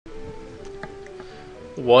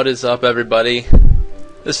What is up, everybody?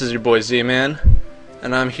 This is your boy Z-Man,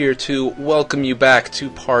 and I'm here to welcome you back to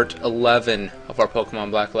part 11 of our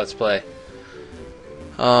Pokemon Black Let's Play.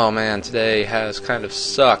 Oh man, today has kind of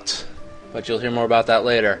sucked, but you'll hear more about that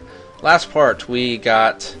later. Last part, we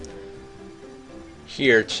got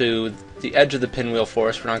here to the edge of the Pinwheel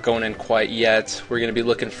Forest. We're not going in quite yet. We're going to be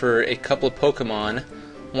looking for a couple of Pokemon.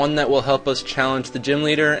 One that will help us challenge the gym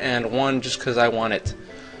leader, and one just because I want it.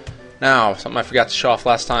 Now, something I forgot to show off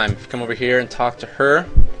last time. If you come over here and talk to her.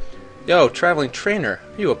 Yo, traveling trainer,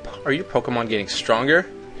 are your Pokemon getting stronger?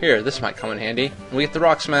 Here, this might come in handy. And we get the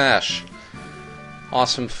Rock Smash.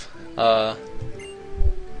 Awesome. I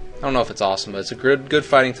don't know if it's awesome, but it's a good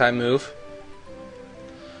fighting type move.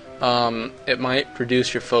 It might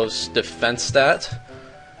reduce your foe's defense stat,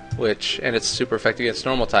 and it's super effective against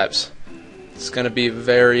normal types. It's going to be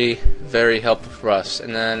very, very helpful for us.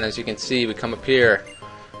 And then, as you can see, we come up here.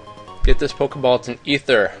 Get this Pokeball, it's an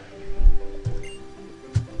Ether.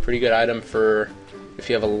 Pretty good item for if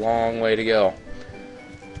you have a long way to go.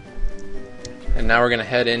 And now we're going to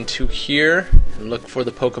head into here and look for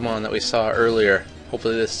the Pokemon that we saw earlier.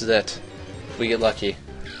 Hopefully this is it, if we get lucky.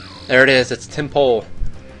 There it is, it's Tympole.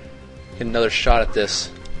 Get another shot at this.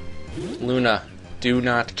 Luna, do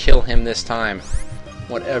not kill him this time.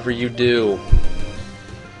 Whatever you do.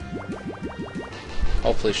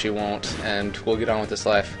 Hopefully she won't, and we'll get on with this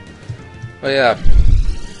life. But yeah,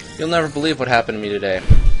 you'll never believe what happened to me today.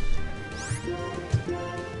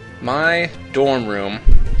 My dorm room,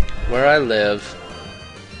 where I live,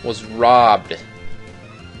 was robbed.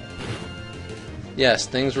 Yes,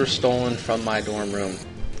 things were stolen from my dorm room.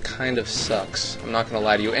 Kind of sucks. I'm not gonna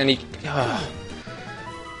lie to you.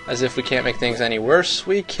 As if we can't make things any worse,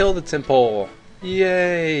 we killed the Tympole.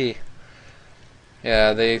 Yay!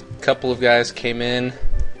 Yeah, the couple of guys came in,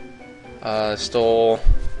 stole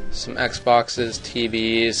some Xboxes,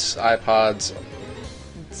 TVs, iPods.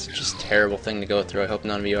 It's just a terrible thing to go through. I hope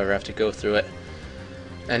none of you ever have to go through it.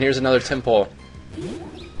 And here's another Tympole.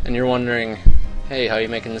 And you're wondering, hey, how are you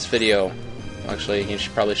making this video? Actually, you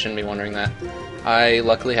probably shouldn't be wondering that. I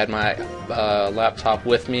luckily had my laptop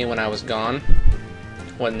with me when I was gone,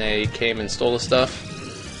 when they came and stole the stuff.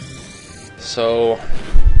 So,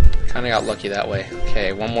 kind of got lucky that way.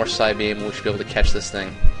 Okay, one more Psybeam, we should be able to catch this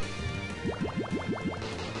thing.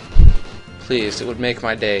 Please, it would make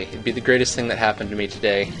my day. It'd be the greatest thing that happened to me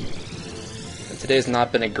today. And today's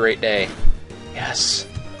not been a great day. Yes!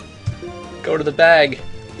 Go to the bag!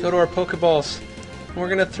 Go to our Pokeballs! We're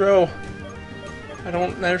gonna throw!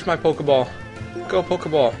 There's my Pokeball. Go,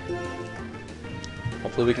 Pokeball!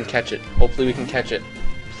 Hopefully we can catch it. Hopefully we can catch it.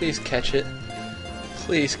 Please catch it.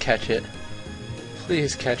 Please catch it.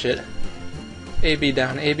 Please catch it. AB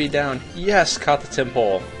down, AB down. Yes! Caught the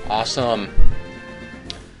Tympole. Awesome!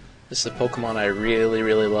 This is a Pokemon I really,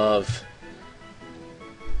 really love.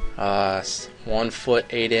 1 foot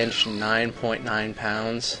 8 inch, 9.9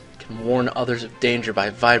 pounds. Can warn others of danger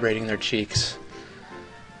by vibrating their cheeks.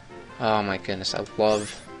 Oh my goodness,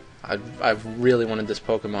 I've really wanted this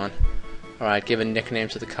Pokemon. Alright, give a nickname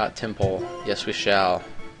to the caught Tympole. Yes, we shall.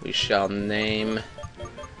 We shall name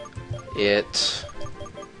it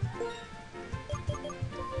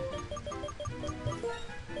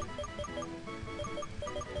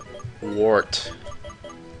Wart.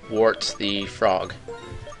 Wart the frog.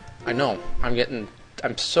 I know,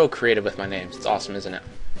 I'm so creative with my names. It's awesome, isn't it?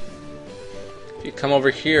 If you come over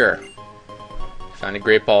here, found a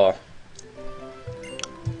great ball.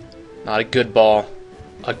 Not a good ball,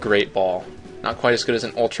 a great ball. Not quite as good as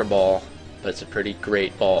an ultra ball, but it's a pretty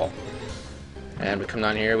great ball. And we come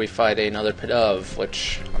down here, we fight another Pidove,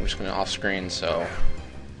 which I'm just going to off screen, so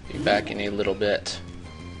be back in a little bit.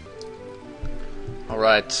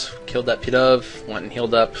 Alright, killed that Pidove, went and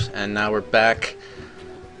healed up, and now we're back.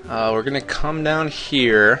 We're going to come down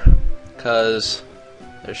here, because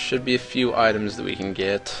there should be a few items that we can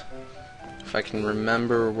get. If I can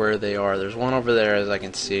remember where they are. There's one over there, as I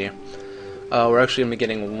can see. We're actually going to be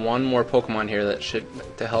getting one more Pokemon here that should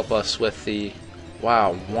to help us with the...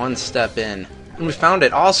 Wow, one step in. And we found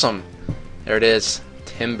it! Awesome! There it is.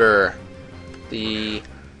 Timber. The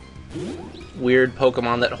weird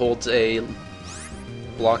Pokemon that holds a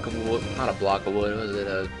block of wood, not a block of wood, was it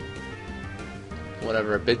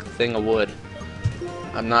a big thing of wood.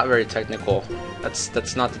 I'm not very technical.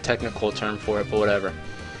 That's not the technical term for it, but whatever.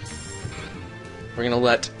 We're gonna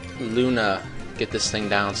let Luna get this thing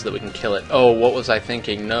down so that we can kill it. Oh, what was I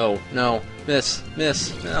thinking? No, no, miss,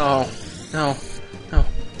 no, no, no.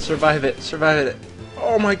 Survive it, survive it.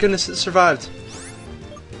 Oh my goodness, it survived.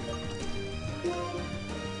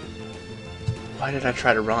 Why did I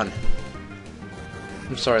try to run?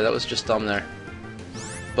 I'm sorry, that was just dumb there.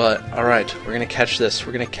 But, alright, we're gonna catch this.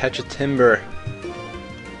 We're gonna catch a Timber.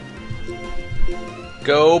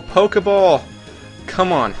 Go, Pokeball!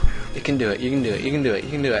 Come on. You can do it, you can do it, you can do it, you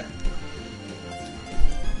can do it.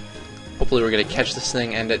 Hopefully we're gonna catch this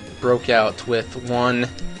thing, and it broke out with one,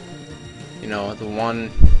 you know, the 1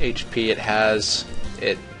 HP it has.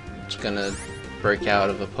 It's gonna break out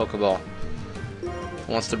of a Pokeball. It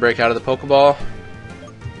wants to break out of the Pokeball.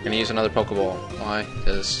 I'm gonna use another Pokeball. Why?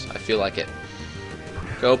 Because I feel like it.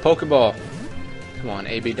 Go, Pokeball! Come on,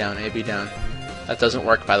 AB down, AB down. That doesn't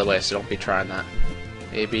work, by the way, so don't be trying that.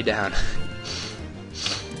 AB down.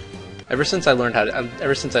 Ever since I learned that,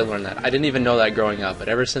 I didn't even know that growing up, but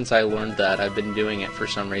ever since I learned that, I've been doing it for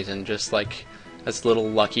some reason, just like this little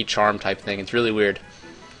lucky charm type thing. It's really weird.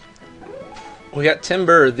 We got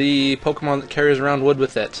Timber, the Pokemon that carries around wood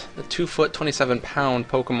with it. The 2-foot, 27-pound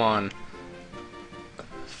Pokemon.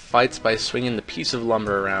 Fights by swinging the piece of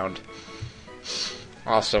lumber around.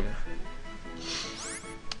 Awesome.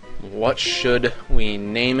 What should we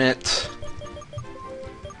name it?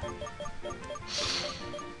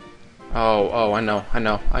 Oh, I know.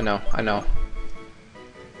 Oh,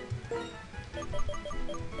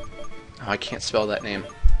 I can't spell that name.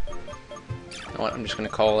 You know what, I'm just gonna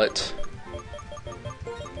call it...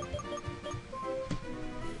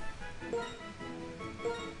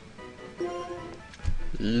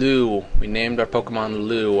 Lou. We named our Pokemon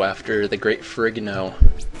Lou after the Great Frigno.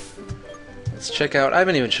 Let's check out... I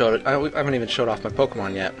haven't even showed off my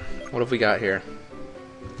Pokemon yet. What have we got here?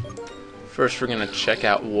 First, we're gonna check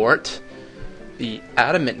out Wart, the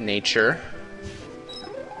Adamant Nature.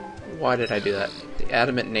 Why did I do that? The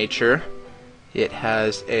Adamant Nature. It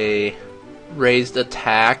has a raised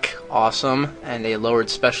attack, awesome, and a lowered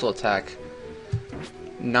special attack.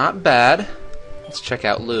 Not bad. Let's check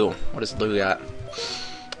out Lou. What does Lou got?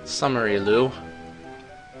 Summary, Lou.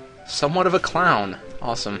 Somewhat of a clown.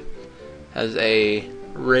 Awesome. Has a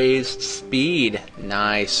raised speed.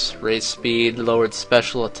 Nice. Raised speed, lowered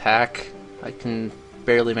special attack. I can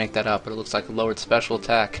barely make that up, but it looks like a lowered special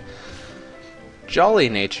attack. Jolly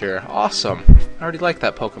Nature. Awesome. I already like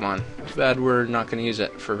that Pokemon. Too bad we're not going to use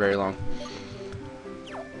it for very long.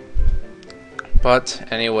 But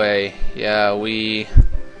anyway, yeah, we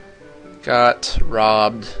got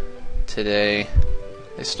robbed today.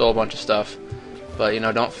 They stole a bunch of stuff. But, you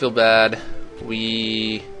know, don't feel bad.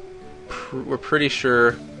 We're pretty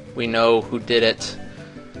sure we know who did it.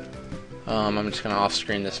 I'm just going to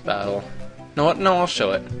off-screen this battle. No, what? No, I'll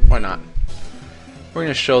show it. Why not? We're going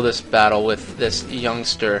to show this battle with this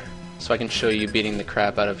youngster, so I can show you beating the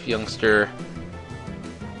crap out of youngster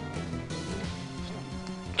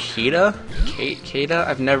Kita? Kita?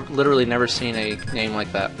 I've literally never seen a name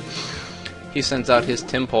like that. He sends out his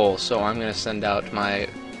Timpole, so I'm going to send out my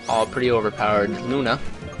pretty overpowered Luna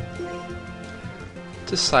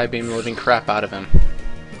to Psybeam the living crap out of him.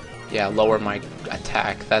 Yeah, lower my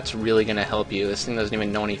attack. That's really going to help you. This thing doesn't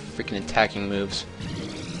even know any freaking attacking moves.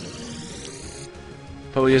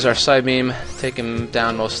 But we use our Psybeam, take him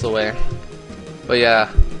down most of the way. But yeah,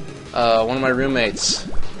 one of my roommates,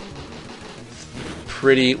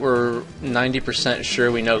 we're 90%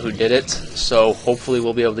 sure we know who did it, so hopefully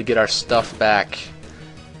we'll be able to get our stuff back.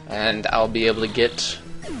 And I'll be able to get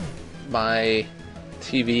my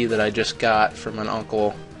TV that I just got from an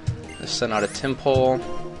uncle. I sent out a Timpole.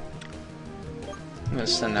 I'm going to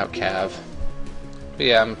send out Cav. But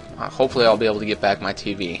yeah, hopefully I'll be able to get back my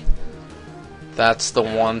TV. That's the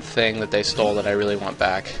one thing that they stole that I really want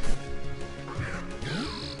back.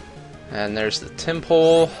 And there's the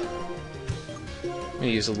Timpole. I'm going to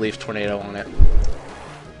use a Leaf Tornado on it.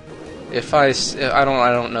 I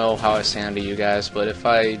don't know how I sound to you guys, but if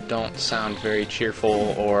I don't sound very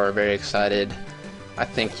cheerful or very excited, I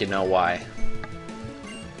think you know why.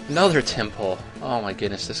 Another Timpole. Oh my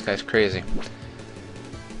goodness, this guy's crazy.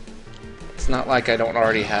 It's not like I don't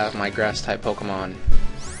already have my Grass-type Pokemon.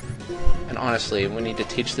 And honestly, we need to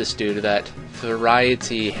teach this dude that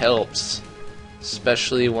variety helps.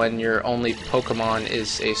 Especially when your only Pokemon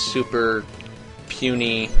is a super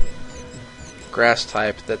puny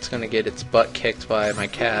Grass-type that's going to get its butt kicked by my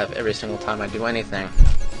Cav every single time I do anything.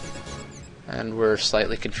 And we're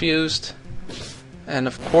slightly confused. And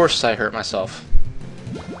of course I hurt myself.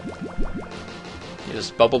 Use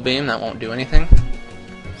Bubble Beam, that won't do anything.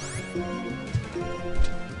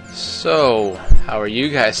 So, how are you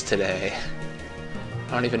guys today?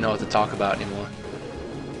 I don't even know what to talk about anymore.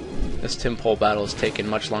 This Timpole battle has taken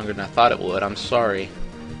much longer than I thought it would, I'm sorry.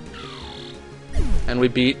 And we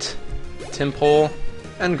beat Timpole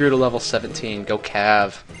and grew to level 17. Go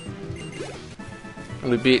Cav.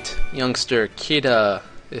 And we beat youngster Kita.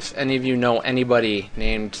 If any of you know anybody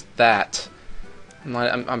named that,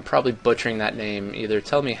 I'm probably butchering that name. Either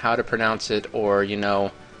tell me how to pronounce it, or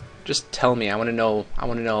just tell me. I want to know. I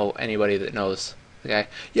want to know anybody that knows. Okay.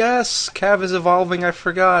 Yes, Cav is evolving. I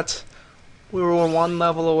forgot. We were one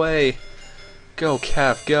level away. Go,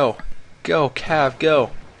 Cav, go. Go, Cav,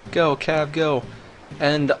 go. Go, Cav, go.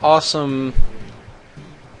 And awesome,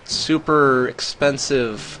 super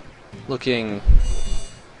expensive looking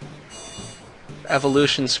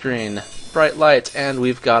evolution screen. Bright light, and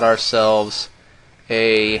we've got ourselves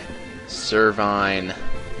a Zmann.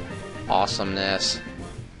 Awesomeness.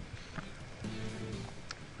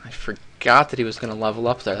 I forgot that he was going to level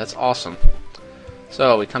up there. That's awesome.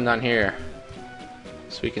 So we come down here.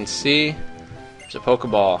 So we can see there's a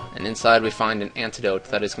Pokeball, and inside we find an antidote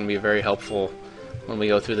that is going to be very helpful when we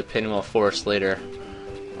go through the Pinwheel Forest later.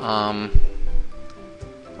 Over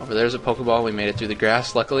there's a Pokeball. We made it through the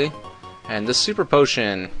grass, luckily. And the Super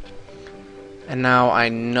Potion. And now I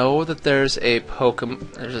know that there's a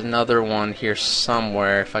Pokemon. There's another one here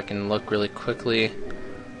somewhere, if I can look really quickly.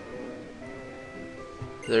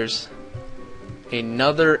 There's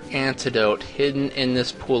another antidote hidden in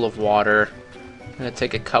this pool of water. I'm going to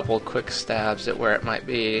take a couple quick stabs at where it might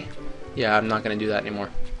be. Yeah, I'm not going to do that anymore.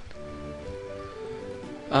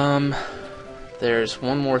 There's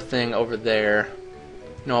one more thing over there.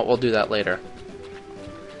 You know what, we'll do that later.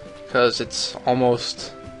 Because it's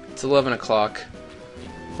 11 o'clock.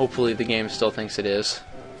 Hopefully the game still thinks it is.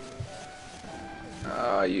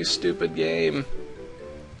 Ah, you stupid game.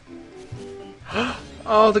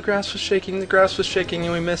 Oh, the grass was shaking,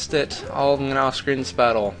 and we missed it. All in an off-screen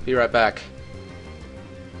battle. Be right back.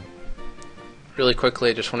 Really quickly,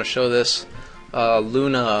 I just want to show this.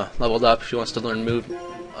 Luna leveled up. She wants to learn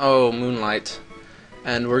Moonlight.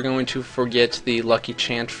 And we're going to forget the lucky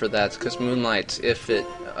chant for that, because Moonlight, if it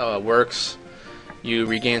works, you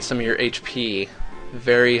regain some of your HP.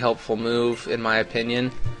 Very helpful move, in my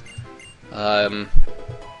opinion. I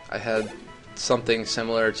had something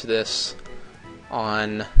similar to this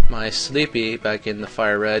on my Sleepy back in the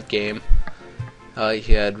Fire Red game.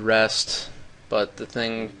 He had Rest, but the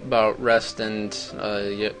thing about Rest and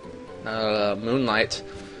Moonlight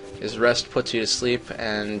is Rest puts you to sleep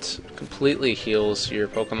and completely heals your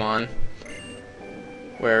Pokemon,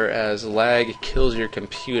 whereas Lag kills your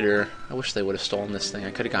computer. I wish they would have stolen this thing.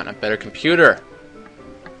 I could have gotten a better computer.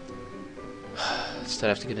 Instead I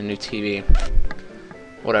have to get a new TV.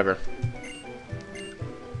 Whatever.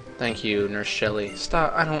 Thank you, Nurse Shelly.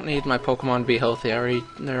 Stop. I don't need my Pokemon to be healthy.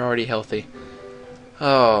 They're already healthy.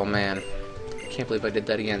 Oh, man. Can't believe I did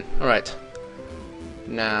that again. Alright.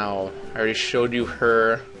 Now, I already showed you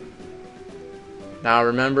her. Now,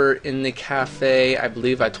 remember, in the cafe, I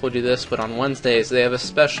believe I told you this, but on Wednesdays, they have a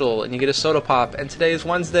special, and you get a soda pop, and today is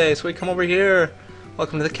Wednesday, so we come over here.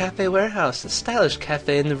 Welcome to the Cafe Warehouse, a stylish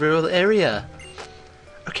cafe in the rural area.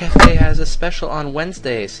 Our cafe has a special on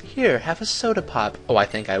Wednesdays. Here, have a soda pop. Oh, I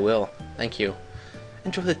think I will. Thank you.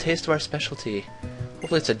 Enjoy the taste of our specialty.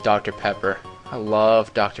 Hopefully it's a Dr. Pepper. I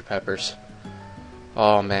love Dr. Peppers.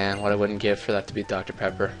 Oh man, what I wouldn't give for that to be Dr.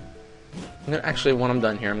 Pepper. Actually, when I'm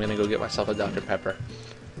done here, I'm going to go get myself a Dr. Pepper.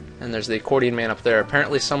 And there's the accordion man up there.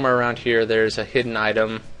 Apparently somewhere around here there's a hidden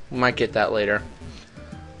item. We might get that later.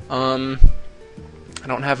 I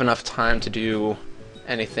don't have enough time to do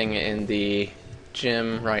anything in the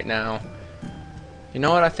gym right now. You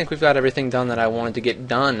know what? I think we've got everything done that I wanted to get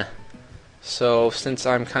done. So since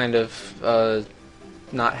I'm kind of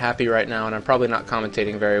not happy right now, and I'm probably not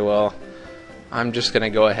commentating very well, I'm just going to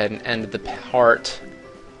go ahead and end the part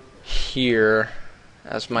here,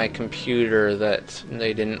 as my computer that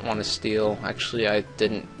they didn't want to steal. Actually, they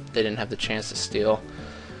didn't have the chance to steal.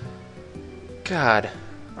 God,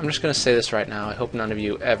 I'm just going to say this right now. I hope none of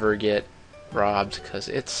you ever get robbed, because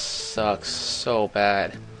it sucks so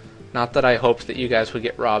bad. Not that I hoped that you guys would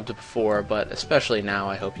get robbed before, but especially now,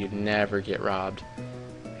 I hope you never get robbed.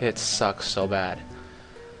 It sucks so bad.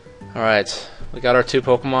 Alright, we got our 2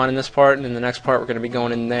 Pokemon in this part, and in the next part we're going to be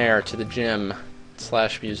going in there to the gym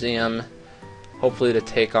 / museum, hopefully to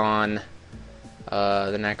take on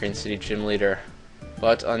the Nacrane City gym leader.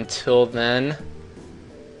 But until then,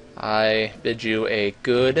 I bid you a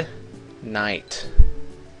good night.